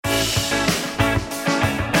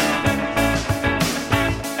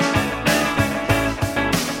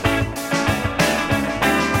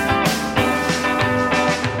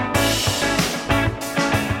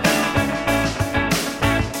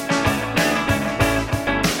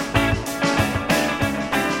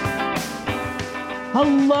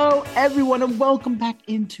Hello, everyone, and welcome back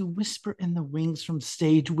into Whisper in the Wings from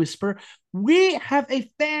Stage Whisper. We have a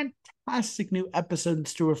fantastic new episode in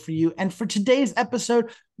store for you. And for today's episode,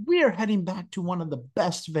 we are heading back to one of the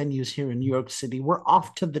best venues here in New York City. We're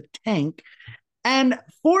off to the Tank. And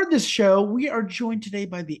for this show, we are joined today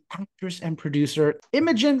by the actress and producer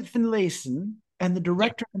Imogen Finlayson and the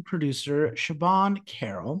director and producer Siobhan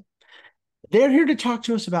Carroll. They're here to talk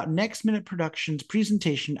to us about Next Minute Productions'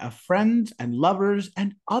 presentation of Friends and Lovers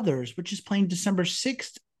and Others, which is playing December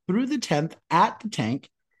 6th through the 10th at the Tank.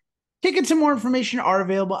 Tickets and more information are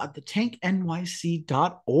available at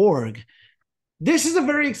thetanknyc.org. This is a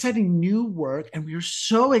very exciting new work, and we are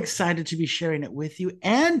so excited to be sharing it with you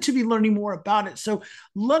and to be learning more about it. So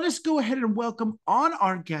let us go ahead and welcome on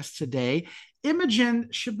our guest today, Imogen.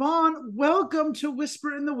 Siobhan, welcome to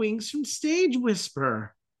Whisper in the Wings from Stage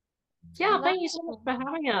Whisper. Yeah, thank you so much for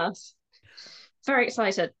having us. Very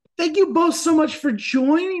excited. Thank you both so much for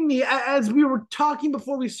joining me. As we were talking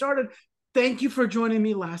before we started, thank you for joining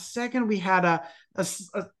me last second. We had a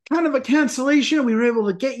kind of a cancellation. We were able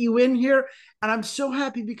to get you in here, and I'm so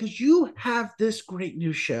happy because you have this great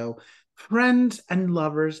new show, Friends and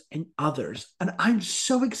Lovers and Others, and I'm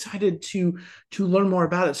so excited to learn more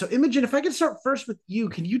about it. So, Imogen, if I could start first with you,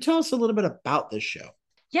 can you tell us a little bit about this show?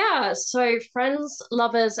 Yeah, so Friends,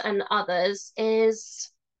 Lovers, and Others is,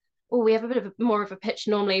 well, we have a bit of more of a pitch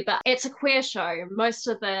normally, but it's a queer show. Most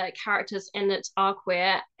of the characters in it are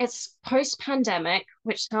queer. It's post-pandemic,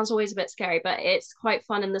 which sounds always a bit scary, but it's quite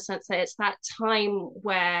fun in the sense that it's that time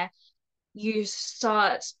where you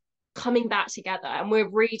start coming back together and we're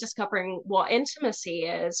rediscovering what intimacy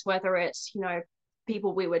is, whether it's,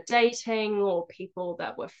 people we were dating or people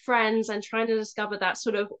that were friends, and trying to discover that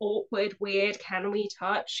sort of awkward, weird, can we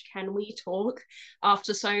touch, can we talk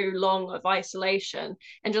after so long of isolation,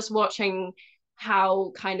 and just watching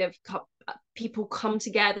how kind of people come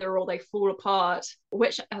together or they fall apart,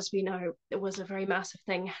 which, as we know, it was a very massive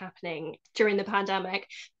thing happening during the pandemic.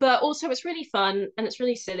 But also it's really fun and it's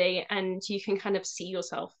really silly, and you can kind of see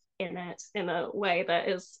yourself in it in a way that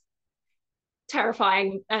is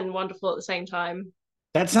terrifying and wonderful at the same time.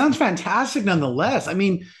 That sounds fantastic nonetheless. I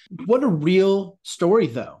mean, what a real story,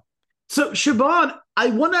 though. So, Siobhan, I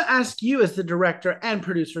want to ask you, as the director and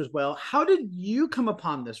producer as well, how did you come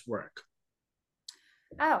upon this work?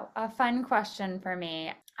 Oh, a fun question for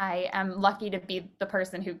me. I am lucky to be the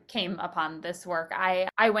person who came upon this work. I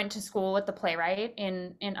went to school with the playwright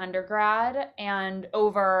in undergrad, and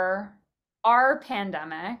over our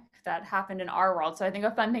pandemic that happened in our world. So I think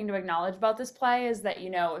a fun thing to acknowledge about this play is that,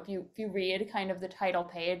 if you read kind of the title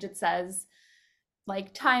page, it says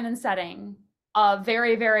like time and setting, a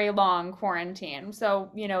very, very long quarantine.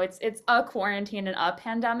 So, it's a quarantine and a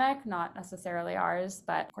pandemic, not necessarily ours,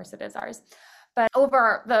 but of course it is ours. But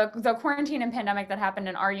over the quarantine and pandemic that happened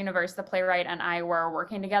in our universe, the playwright and I were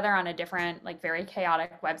working together on a different, like very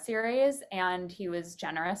chaotic web series. And he was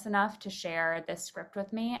generous enough to share this script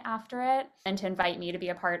with me after it and to invite me to be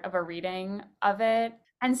a part of a reading of it.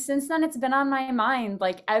 And since then, it's been on my mind,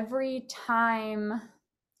 like every time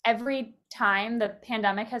the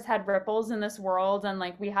pandemic has had ripples in this world, and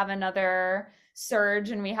like we have another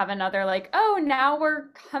surge and we have another, like, oh, now we're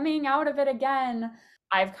coming out of it again.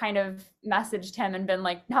 I've kind of messaged him and been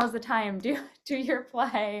like, now's the time, do your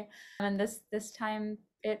play. And this time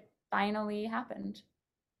it finally happened.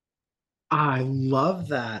 I love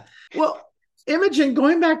that. Well, Imogen,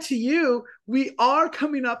 going back to you, we are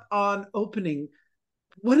coming up on opening.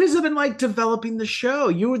 What has it been like developing the show?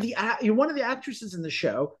 You're one of the actresses in the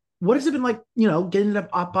show. What has it been like, getting it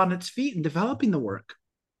up on its feet and developing the work?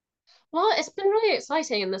 Well, it's been really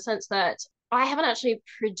exciting in the sense that I haven't actually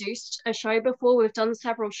produced a show before. We've done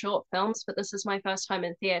several short films, but this is my first time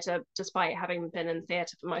in theatre, despite having been in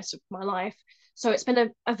theatre for most of my life. So it's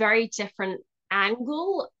been a very different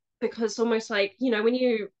angle, because almost like, when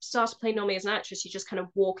you start to play normally as an actress, you just kind of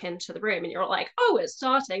walk into the room and you're like, oh, it's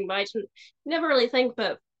starting. But I didn't never really think,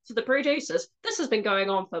 but for the producers, this has been going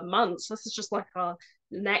on for months. This is just like our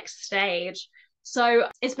next stage. So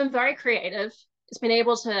it's been very creative. It's been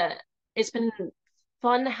able to, it's been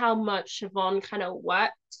fun how much Siobhan kind of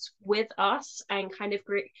works with us and kind of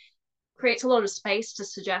creates a lot of space to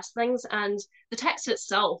suggest things. And the text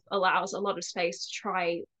itself allows a lot of space to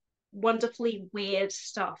try wonderfully weird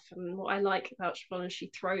stuff. And what I like about Siobhan is she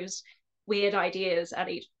throws weird ideas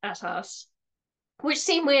at us, which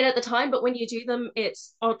seem weird at the time, but when you do them,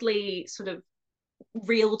 it's oddly sort of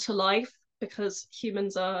real to life, because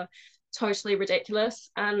humans are totally ridiculous.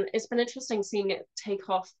 And it's been interesting seeing it take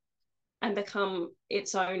off and become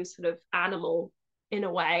its own sort of animal in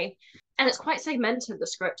a way. And it's quite segmented, the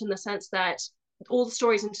script, in the sense that all the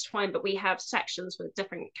stories intertwined, but we have sections with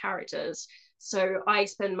different characters. So I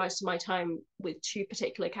spend most of my time with two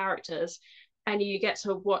particular characters, and you get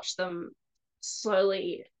to watch them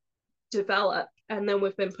slowly develop. And then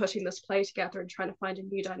we've been putting this play together and trying to find a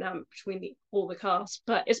new dynamic between all the cast.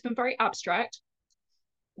 But it's been very abstract.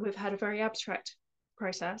 We've had a very abstract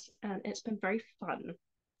process, and it's been very fun,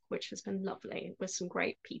 which has been lovely with some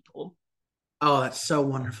great people. Oh, that's so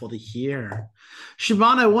wonderful to hear.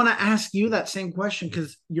 Siobhan, I want to ask you that same question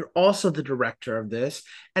because you're also the director of this.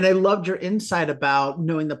 And I loved your insight about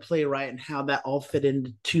knowing the playwright and how that all fit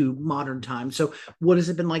into modern times. So, what has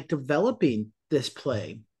it been like developing this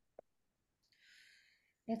play?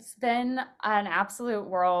 It's been an absolute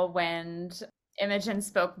whirlwind. Imogen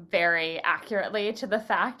spoke very accurately to the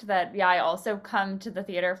fact that, yeah, I also come to the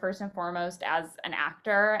theater first and foremost as an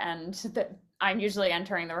actor, and that I'm usually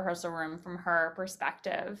entering the rehearsal room from her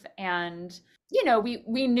perspective. And, you know,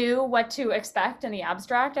 we knew what to expect in the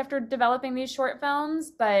abstract after developing these short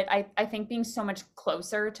films, but I think being so much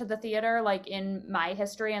closer to the theater, like in my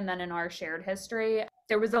history and then in our shared history,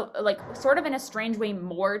 there was a, like, sort of in a strange way,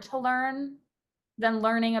 more to learn than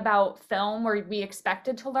learning about film, where we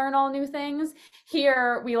expected to learn all new things.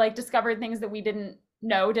 Here we like discovered things that we didn't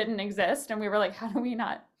know didn't exist, and we were like, how do we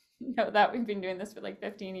not know that? We've been doing this for like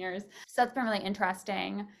 15 years. So it's been really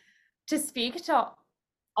interesting to speak to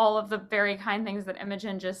all of the very kind things that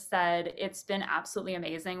Imogen just said. It's been absolutely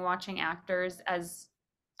amazing watching actors as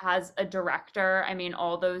a director. I mean,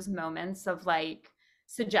 all those moments of like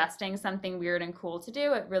suggesting something weird and cool to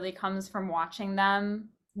do, it really comes from watching them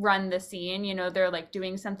run the scene. You know, they're like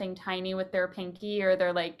doing something tiny with their pinky, or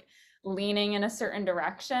they're like leaning in a certain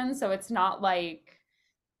direction. So it's not like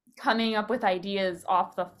coming up with ideas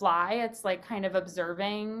off the fly. It's like kind of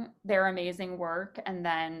observing their amazing work and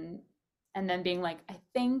then being like, I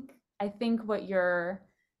think what you're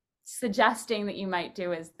suggesting that you might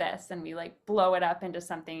do is this, and we like blow it up into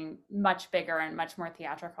something much bigger and much more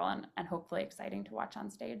theatrical and hopefully exciting to watch on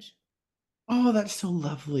stage. Oh, that's so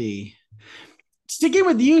lovely. Sticking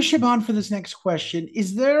with you, Siobhan, for this next question,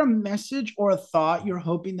 is there a message or a thought you're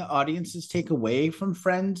hoping the audiences take away from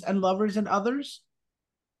Friends and Lovers and Others?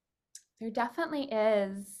 There definitely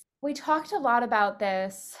is. We talked a lot about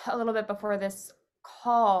this a little bit before this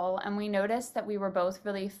call, and we noticed that we were both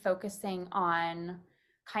really focusing on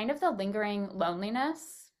kind of the lingering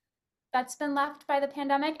loneliness that's been left by the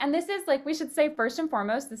pandemic. And this is, like, we should say first and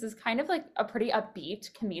foremost, this is kind of like a pretty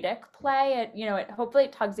upbeat comedic play. It, you know, it hopefully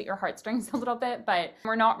it tugs at your heartstrings a little bit, but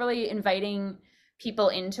we're not really inviting people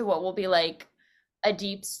into what will be like a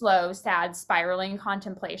deep, slow, sad, spiraling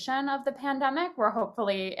contemplation of the pandemic. We're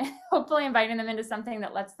hopefully inviting them into something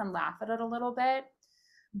that lets them laugh at it a little bit.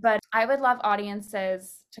 But I would love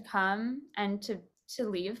audiences to come and to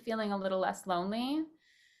leave feeling a little less lonely.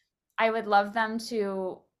 I would love them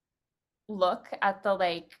to look at the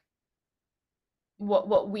like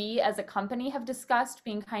what we as a company have discussed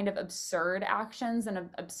being kind of absurd actions and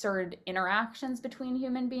absurd interactions between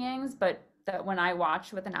human beings, but that when I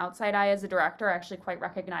watch with an outside eye as a director are actually quite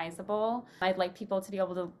recognizable. I'd like people to be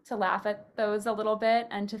able to laugh at those a little bit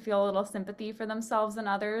and to feel a little sympathy for themselves and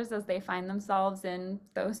others as they find themselves in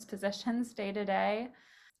those positions day to day.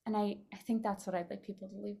 And I think that's what I'd like people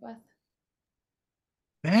to leave with.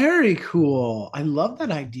 Very cool. I love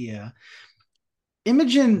that idea.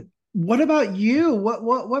 Imogen, what about you?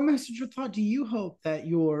 What message or thought do you hope that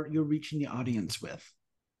you're reaching the audience with?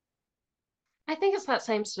 I think it's that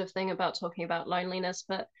same sort of thing about talking about loneliness,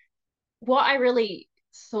 but what I really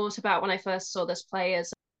thought about when I first saw this play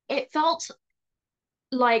is it felt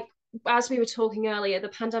like, as we were talking earlier, the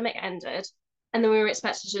pandemic ended, and then we were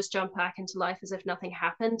expected to just jump back into life as if nothing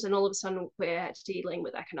happened. And all of a sudden, we're dealing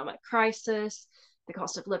with economic crisis. The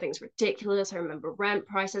cost of living is ridiculous. I remember rent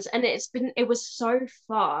prices, and it was so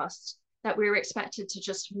fast that we were expected to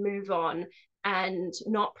just move on and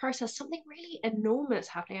not process something really enormous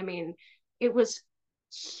happening. I mean, it was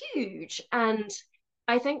huge, and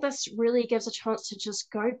I think this really gives a chance to just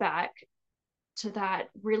go back to that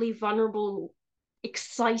really vulnerable,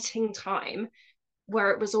 exciting time where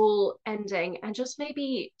it was all ending, and just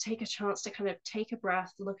maybe take a chance to kind of take a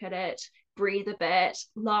breath, look at it, breathe a bit,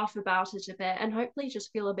 laugh about it a bit, and hopefully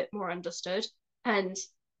just feel a bit more understood. And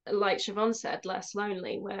like Siobhan said, less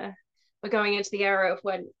lonely. We're going into the era of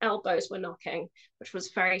when elbows were knocking, which was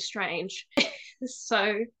very strange.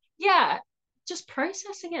 So yeah, just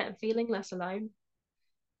processing it and feeling less alone.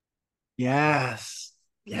 Yes.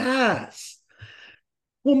 Yes.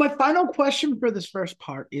 Well, my final question for this first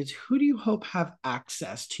part is who do you hope have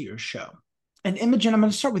access to your show? And Imogen, I'm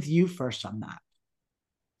going to start with you first on that.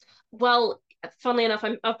 Well, funnily enough,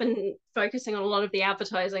 I've been focusing on a lot of the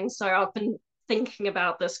advertising, so I've been thinking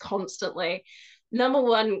about this constantly. Number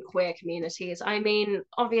one, queer communities. I mean,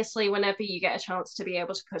 obviously, whenever you get a chance to be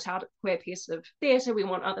able to put out a queer piece of theatre, we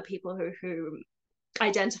want other people who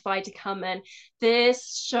identify to come in.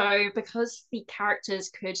 This show, because the characters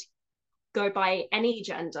could go by any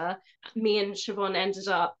gender, me and Siobhan ended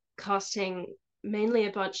up casting mainly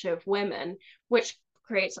a bunch of women, which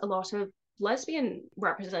creates a lot of lesbian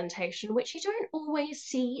representation, which you don't always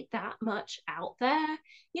see that much out there.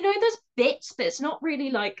 You know, there's bits, but it's not really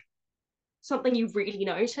like something you really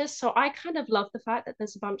notice. So I kind of love the fact that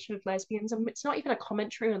there's a bunch of lesbians, and it's not even a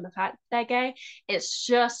commentary on the fact that they're gay. It's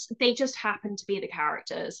just they just happen to be the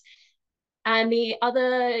characters. And the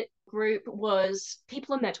other group was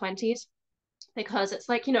people in their 20s, because it's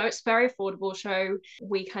like, you know, it's a very affordable show.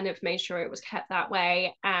 We kind of made sure it was kept that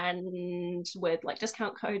way, and with like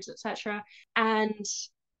discount codes, etc. And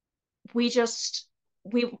we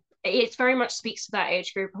it very much speaks to that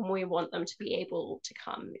age group, and we want them to be able to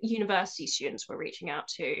come. University students we're reaching out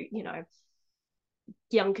to, you know,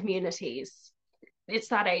 young communities. It's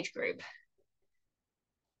that age group.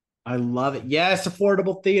 I love it. Yes,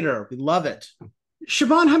 affordable theater. We love it.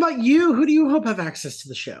 Siobhan, how about you? Who do you hope have access to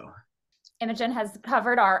the show? Imogen has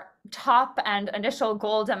covered our top and initial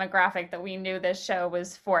goal demographic that we knew this show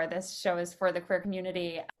was for. This show is for the queer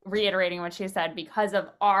community. Reiterating what she said, because of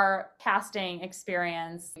our casting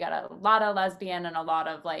experience, we got a lot of lesbian and a lot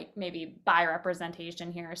of like maybe bi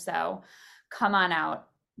representation here. So come on out,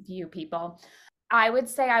 you people. I would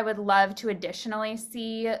say I would love to additionally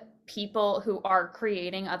see people who are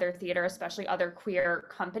creating other theater, especially other queer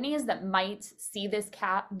companies that might see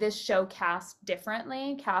this show cast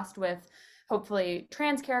differently, cast with hopefully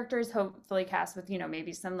trans characters, hopefully cast with, you know,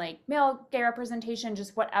 maybe some like male gay representation,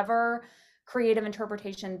 just whatever creative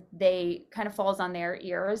interpretation they kind of falls on their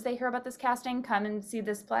ear as they hear about this casting. Come and see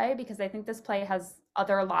this play, because I think this play has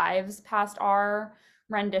other lives past our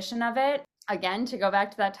rendition of it. Again, to go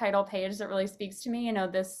back to that title page that really speaks to me, you know,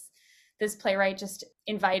 this playwright just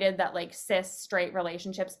invited that like cis straight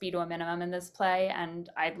relationships be to a minimum in this play, and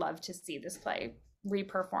I'd love to see this play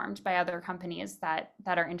reperformed by other companies that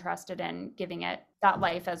are interested in giving it that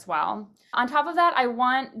life as well. On top of that, I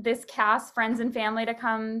want this cast, friends and family, to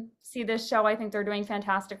come see this show. I think they're doing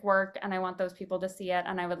fantastic work, and I want those people to see it,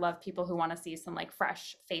 and I would love people who want to see some like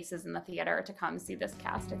fresh faces in the theater to come see this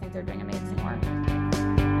cast. I think they're doing amazing work.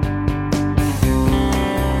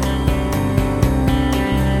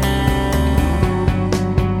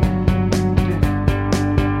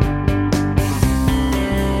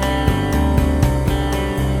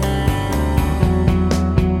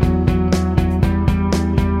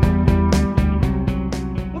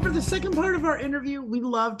 Interview, we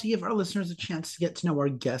love to give our listeners a chance to get to know our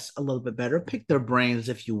guests a little bit better, pick their brains,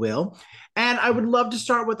 if you will. And I would love to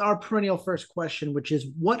start with our perennial first question, which is,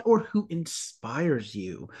 what or who inspires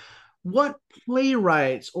you? What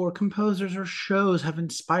playwrights or composers or shows have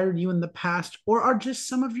inspired you in the past, or are just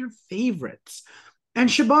some of your favorites? And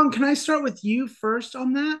Siobhan, can I start with you first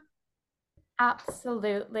on that?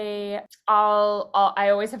 Absolutely. I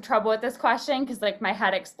always have trouble with this question because like my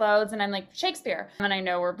head explodes and I'm like, Shakespeare. And I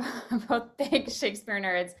know we're both big Shakespeare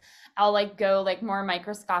nerds. I'll like go like more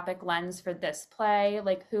microscopic lens for this play,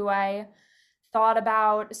 like who I thought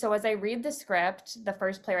about. So as I read the script, the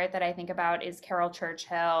first playwright that I think about is Caryl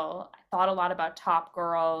Churchill. I thought a lot about Top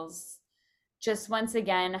Girls. Just once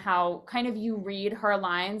again, how kind of you read her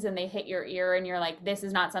lines and they hit your ear and you're like, this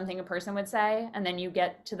is not something a person would say. And then you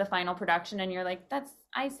get to the final production and you're like,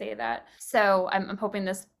 I say that. So I'm hoping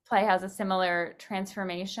this play has a similar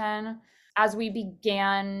transformation. As we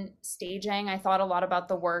began staging, I thought a lot about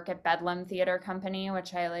the work at Bedlam Theater Company,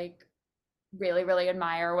 which I like really, really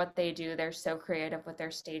admire what they do. They're so creative with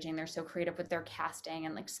their staging. They're so creative with their casting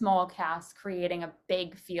and like small casts, creating a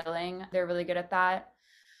big feeling. They're really good at that.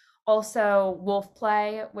 Also, Wolf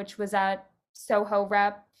Play, which was at Soho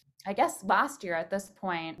Rep, I guess last year at this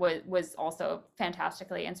point, was also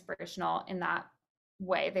fantastically inspirational in that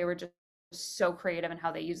way. They were just so creative in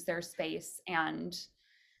how they used their space and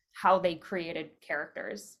how they created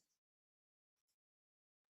characters.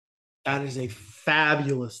 That is a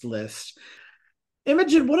fabulous list.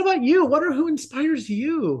 Imogen, what about you? What or who inspires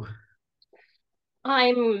you?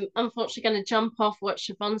 I'm unfortunately going to jump off what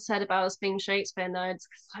Siobhan said about us being Shakespeare nerds,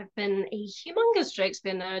 because I've been a humongous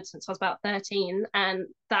Shakespeare nerd since I was about 13, and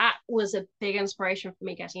that was a big inspiration for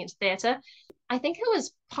me getting into theatre. I think it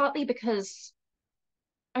was partly because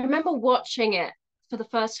I remember watching it for the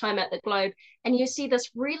first time at the Globe, and you see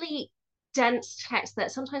this really dense text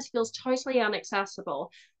that sometimes feels totally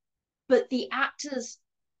inaccessible, but the actors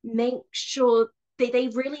make sure they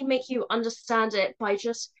really make you understand it by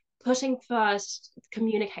just putting first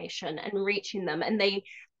communication and reaching them, and they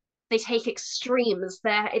take extremes,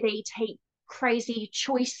 they take crazy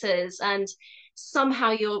choices, and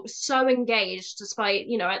somehow you're so engaged despite,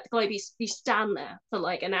 at the Globe you stand there for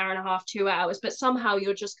like an hour and a half, 2 hours, but somehow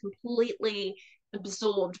you're just completely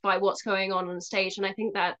absorbed by what's going on stage. And I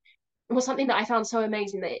think that was something that I found so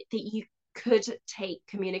amazing, that you could take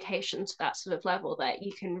communication to that sort of level, that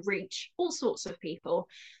you can reach all sorts of people.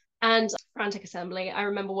 And Frantic Assembly, I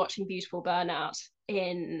remember watching Beautiful Burnout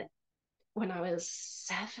in when I was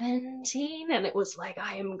 17, and it was like,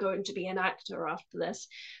 I am going to be an actor after this,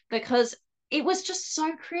 because it was just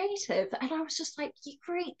so creative. And I was just like, you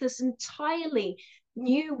create this entirely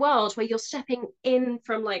new world where you're stepping in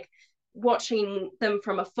from like watching them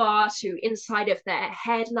from afar to inside of their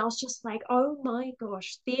head. And I was just like, oh my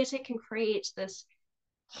gosh, theatre can create this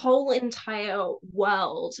whole entire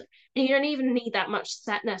world, and you don't even need that much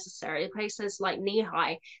set necessarily. Places like Knee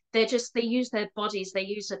High, they use their bodies, they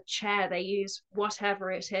use a chair, they use whatever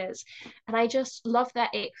it is. And I just love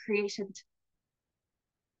that it created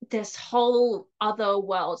this whole other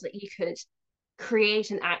world that you could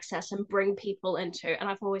create and access and bring people into. And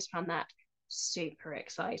I've always found that super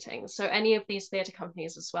exciting. So any of these theatre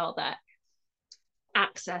companies as well that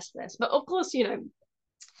access this, but of course,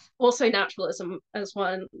 also naturalism as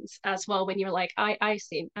well, when you're like, I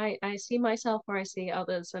see myself where I see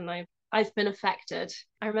others, and I've been affected.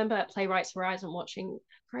 I remember at Playwrights Horizon watching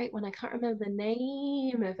great one, I can't remember the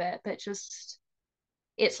name of it, but just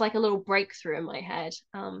it's like a little breakthrough in my head.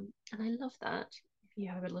 And I love that. If you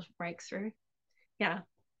have a little breakthrough. Yeah.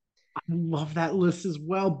 I love that list as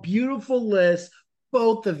well. Beautiful list,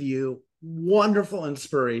 both of you. Wonderful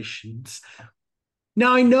inspirations.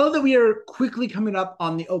 Now, I know that we are quickly coming up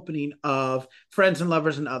on the opening of Friends and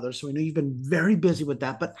Lovers and Others, so I know you've been very busy with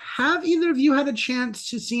that, but have either of you had a chance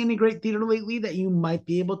to see any great theater lately that you might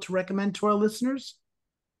be able to recommend to our listeners?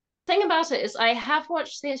 Thing about it is I have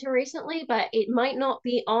watched theatre recently, but it might not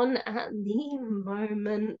be on at the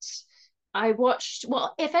moment. I watched,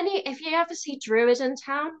 well, if you ever see Druid in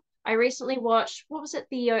Town, I recently watched, what was it,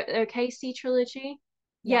 the OKC trilogy?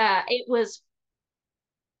 Yeah, it was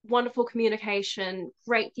wonderful communication,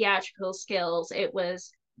 great theatrical skills. It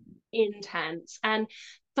was intense. And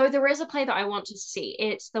though there is a play that I want to see,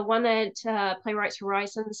 it's the one at Playwrights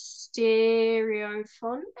Horizon, Stereophonic.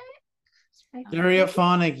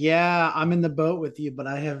 Stereophonic, yeah, I'm in the boat with you, but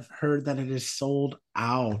I have heard that it is sold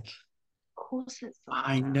out. Of course it's sold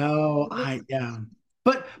I out. know, yeah.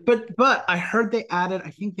 But I heard I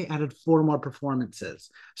think they added 4 more performances.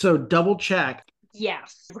 So double check.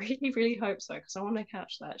 Yes, really, really hope so, because I want to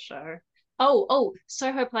catch that show. Oh,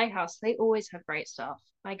 Soho Playhouse. They always have great stuff.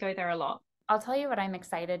 I go there a lot. I'll tell you what I'm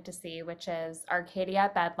excited to see, which is Arcadia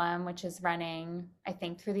at Bedlam, which is running, I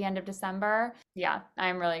think, through the end of December. Yeah,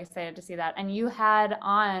 I'm really excited to see that. And you had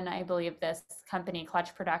on, I believe, this company,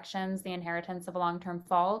 Clutch Productions, The Inheritance of a Long-Term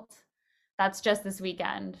Fault. That's just this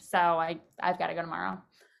weekend. So I've got to go tomorrow.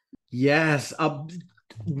 Yes,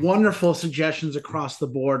 wonderful suggestions across the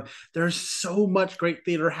board. There's so much great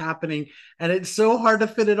theater happening, and it's so hard to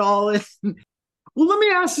fit it all in. Well, let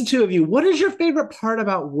me ask the two of you, what is your favorite part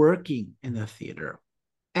about working in the theater?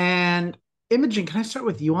 And Imogen, can I start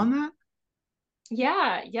with you on that?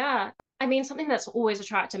 Yeah. I mean, something that's always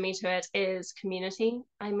attracted me to it is community.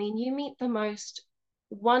 I mean, you meet the most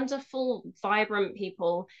wonderful, vibrant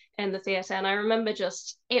people in the theatre. And I remember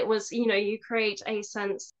it was, you create a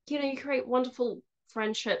sense, you create wonderful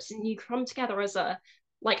friendships, and you come together as a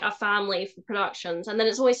family for productions. And then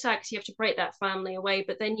it's always sad because you have to break that family away,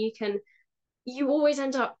 but then you always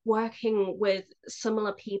end up working with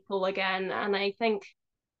similar people again. And I think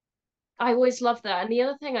I always loved that. And the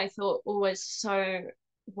other thing I thought always so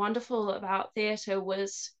wonderful about theatre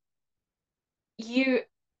was you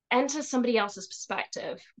enter somebody else's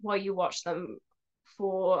perspective while you watch them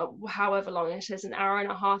for however long it is, an hour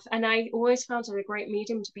and a half. And I always found it a great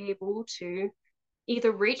medium to be able to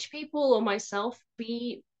either reach people or myself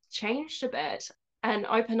be changed a bit and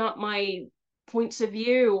open up my points of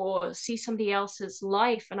view or see somebody else's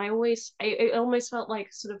life. And it almost felt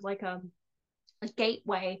like sort of like a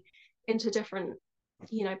gateway into different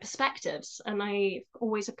perspectives, and I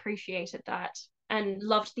always appreciated that and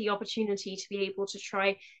loved the opportunity to be able to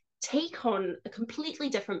try take on a completely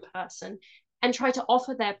different person and try to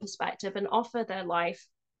offer their perspective and offer their life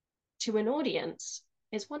to an audience.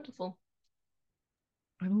 Is wonderful.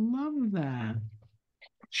 I love that.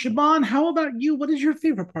 Siobhan, how about you? What is your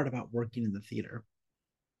favorite part about working in the theater?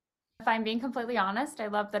 If I'm being completely honest, I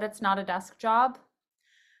love that it's not a desk job.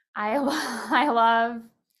 I love,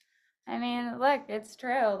 I mean, look, it's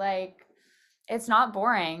true. Like, it's not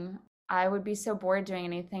boring. I would be so bored doing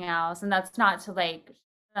anything else. And that's not to like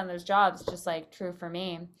on those jobs, just like true for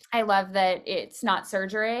me. I love that it's not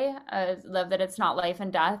surgery. I love that it's not life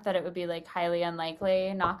and death, that it would be like highly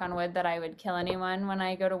unlikely, knock on wood, that I would kill anyone when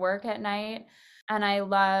I go to work at night. And I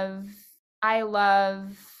love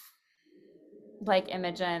like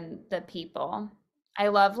Imogen, the people. I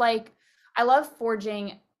love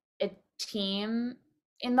forging a team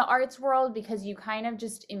in the arts world because you kind of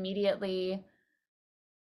just immediately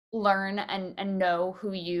learn and know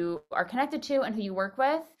who you are connected to and who you work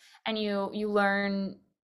with, and you learn,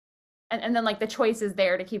 and then like the choice is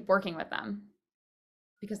there to keep working with them,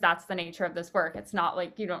 because that's the nature of this work. It's not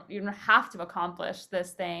like you don't have to accomplish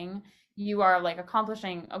this thing. You are like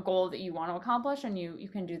accomplishing a goal that you want to accomplish, and you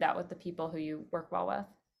can do that with the people who you work well with.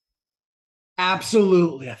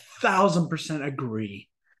 Absolutely, 1,000% agree.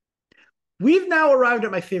 We've now arrived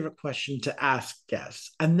at my favorite question to ask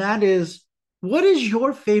guests, and that is, what is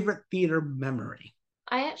your favorite theater memory?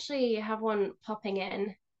 I actually have one popping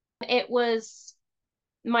in. It was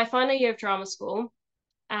my final year of drama school,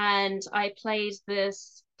 and I played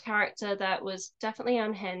this character that was definitely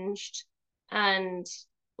unhinged, and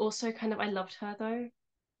also kind of, I loved her though.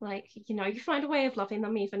 Like, you find a way of loving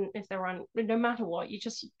them even if they're on, no matter what, you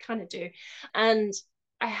just kind of do. And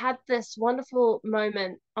I had this wonderful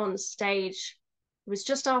moment on stage. It was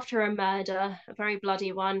just after a murder, a very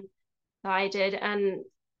bloody one that I did, and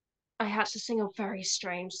I had to sing a very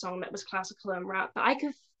strange song that was classical and rap, but I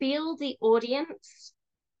could feel the audience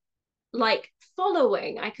like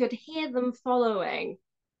following. I could hear them following.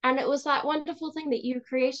 And it was that wonderful thing that you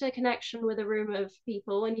create a connection with a room of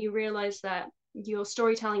people and you realize that your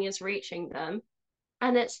storytelling is reaching them.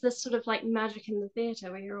 And it's this sort of like magic in the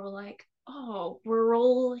theater where you're all like, oh, we're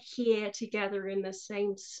all here together in the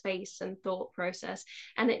same space and thought process.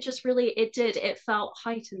 And it just really, it felt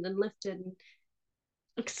heightened and lifted and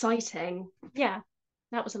exciting. Yeah,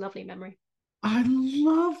 that was a lovely memory. I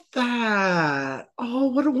love that. Oh,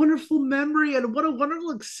 what a wonderful memory and what a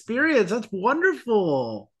wonderful experience. That's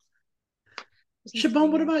wonderful.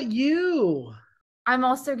 Siobhan, what Yeah. about you? I'm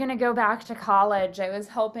also going to go back to college. I was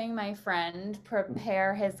helping my friend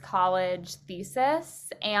prepare his college thesis,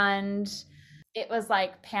 and it was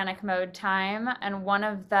like panic mode time, and one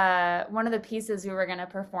of the pieces we were going to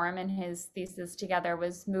perform in his thesis together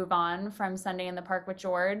was Move On from Sunday in the Park with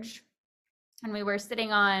George. And we were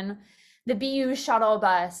sitting on the BU shuttle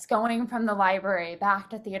bus going from the library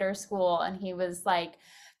back to theater school, and he was like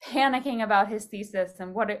panicking about his thesis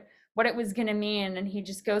and what it was going to mean, and he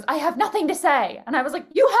just goes, I have nothing to say. And I was like,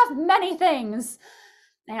 you have many things.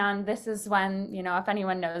 And this is when, if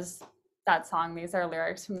anyone knows that song, these are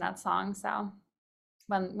lyrics from that song. So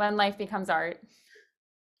when life becomes art.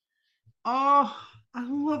 Oh, I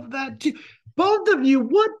love that too. Both of you,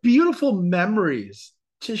 what beautiful memories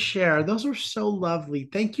to share. Those were so lovely.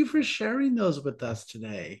 Thank you for sharing those with us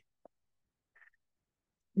today.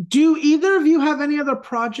 Do either of you have any other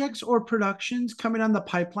projects or productions coming on the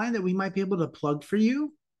pipeline that we might be able to plug for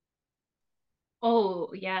you? Oh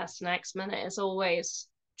yes, Next Minute is always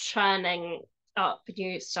churning up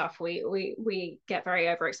new stuff. We get very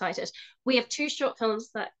overexcited. We have two short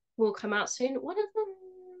films that will come out soon. One of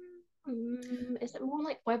them, is it more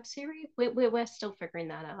like web series? We're still figuring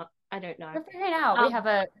that out. I don't know. We're figuring out. We Um, have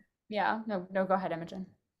a, yeah, no, go ahead, Imogen.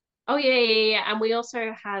 oh yeah. And we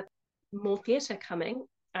also have more theatre coming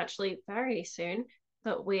actually very soon,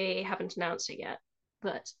 but we haven't announced it yet.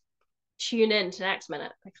 But tune in to Next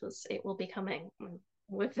Minute because it will be coming.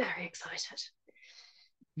 We're very excited.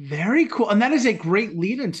 Very cool. And that is a great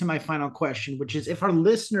lead into my final question, which is if our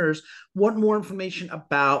listeners want more information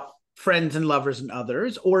about friends and lovers and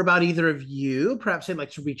others, or about either of you, perhaps they'd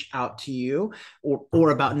like to reach out to you,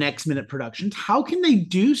 or about Next Minute Productions, how can they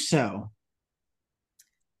do so?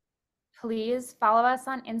 Please follow us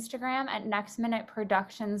on Instagram at Next Minute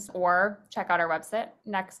Productions, or check out our website,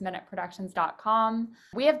 nextminuteproductions.com.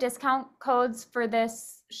 We have discount codes for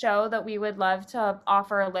this show that we would love to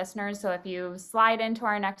offer listeners. So if you slide into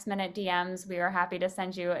our Next Minute DMs, we are happy to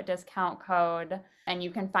send you a discount code, and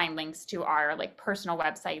you can find links to our like personal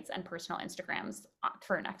websites and personal Instagrams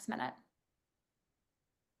for Next Minute.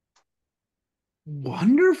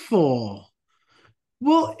 Wonderful.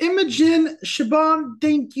 Well, Imogen, Siobhan,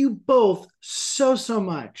 thank you both so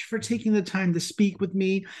much for taking the time to speak with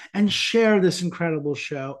me and share this incredible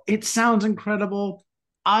show. It sounds incredible.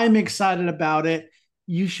 I'm excited about it.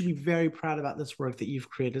 You should be very proud about this work that you've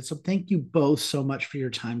created. So thank you both so much for your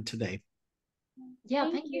time today. Yeah,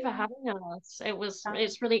 thank you for having us.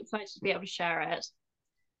 It's really exciting to be able to share it.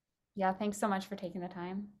 Yeah, thanks so much for taking the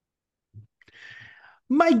time.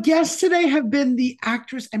 My guests today have been the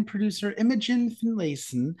actress and producer Imogen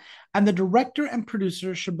Finlayson and the director and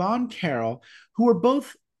producer Siobhan Carroll, who are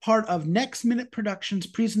both part of Next Minute Productions'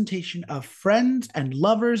 presentation of Friends and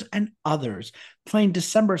Lovers and Others, playing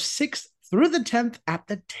December 6th through the 10th at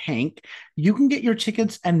the Tank. You can get your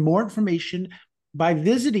tickets and more information by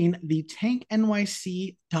visiting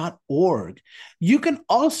thetanknyc.org. You can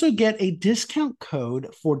also get a discount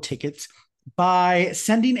code for tickets by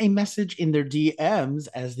sending a message in their DMs,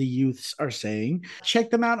 as the youths are saying. Check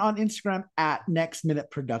them out on Instagram at Next Minute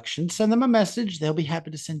Productions. Send them a message. They'll be happy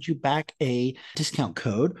to send you back a discount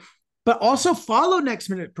code. But also follow Next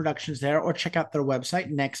Minute Productions there, or check out their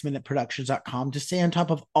website, nextminuteproductions.com, to stay on top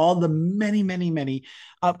of all the many, many, many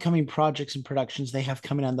upcoming projects and productions they have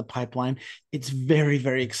coming on the pipeline. It's very,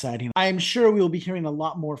 very exciting. I am sure we will be hearing a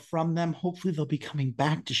lot more from them. Hopefully they'll be coming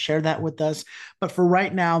back to share that with us. But for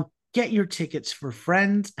right now, get your tickets for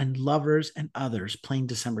Friends and Lovers and Others, playing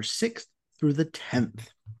December 6th through the 10th.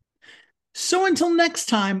 So until next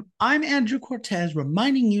time, I'm Andrew Cortez,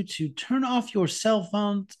 reminding you to turn off your cell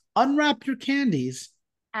phones, unwrap your candies,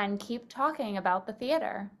 and keep talking about the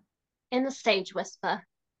theater. In the Stage Whisper.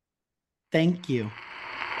 Thank you.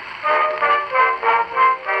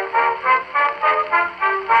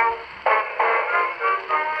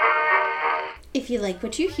 If you like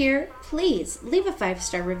what you hear, please leave a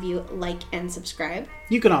 5-star review, like, and subscribe.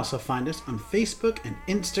 You can also find us on Facebook and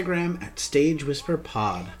Instagram at Stage Whisper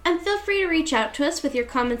Pod. And feel free to reach out to us with your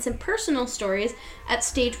comments and personal stories at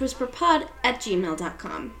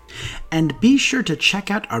stagewhisperpod@gmail.com. And be sure to check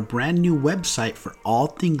out our brand new website for all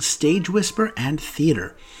things Stage Whisper and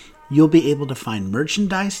theater. You'll be able to find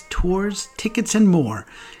merchandise, tours, tickets, and more.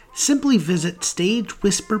 Simply visit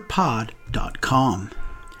stagewhisperpod.com.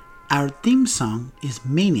 Our theme song is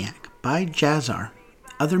Maniac by Jazzar.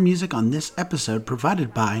 Other music on this episode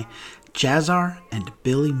provided by Jazzar and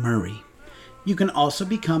Billy Murray. You can also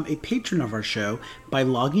become a patron of our show by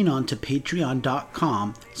logging on to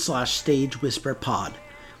patreon.com/stagewhisperpod.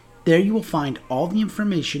 There you will find all the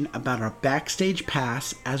information about our backstage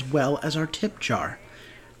pass as well as our tip jar.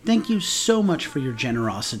 Thank you so much for your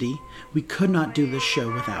generosity. We could not do this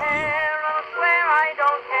show without you.